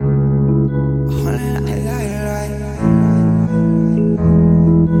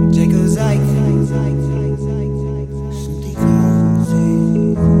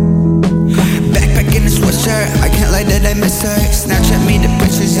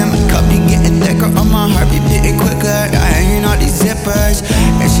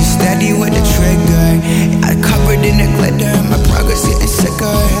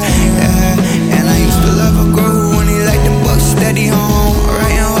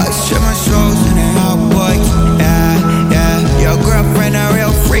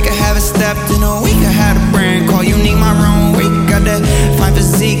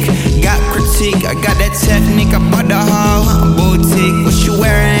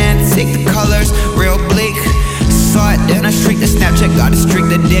then I streak the Snapchat, gotta streak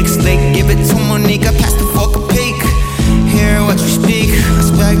the dick slick. Give it to Monica, pass the fuck a peek. Hear what you speak,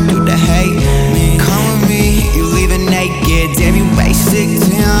 respect through the hate. Come with me, you leaving naked. Damn, you basic,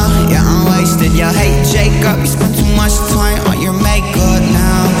 damn, yeah, I'm wasted. Yo, hey, Jacob, you spent too much time on your makeup.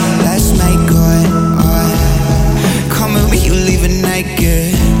 Now, let's make good, alright. Come with me, you leaving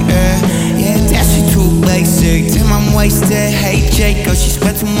naked. Yeah, damn, she too basic. Damn, I'm wasted. Hey, Jacob, she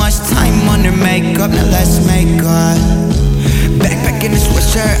spent too much time on her makeup. Now, let's make good. Backpack in the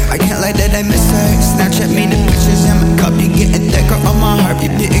sweatshirt, I can't lie that I miss her. Snapchat me the pictures in my cup, you getting thicker on my heart,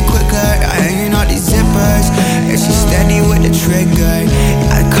 you beating quicker. I ain't all these zippers, and she steady with the trigger.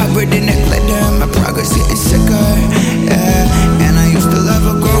 I covered in the glitter, my progress getting sicker.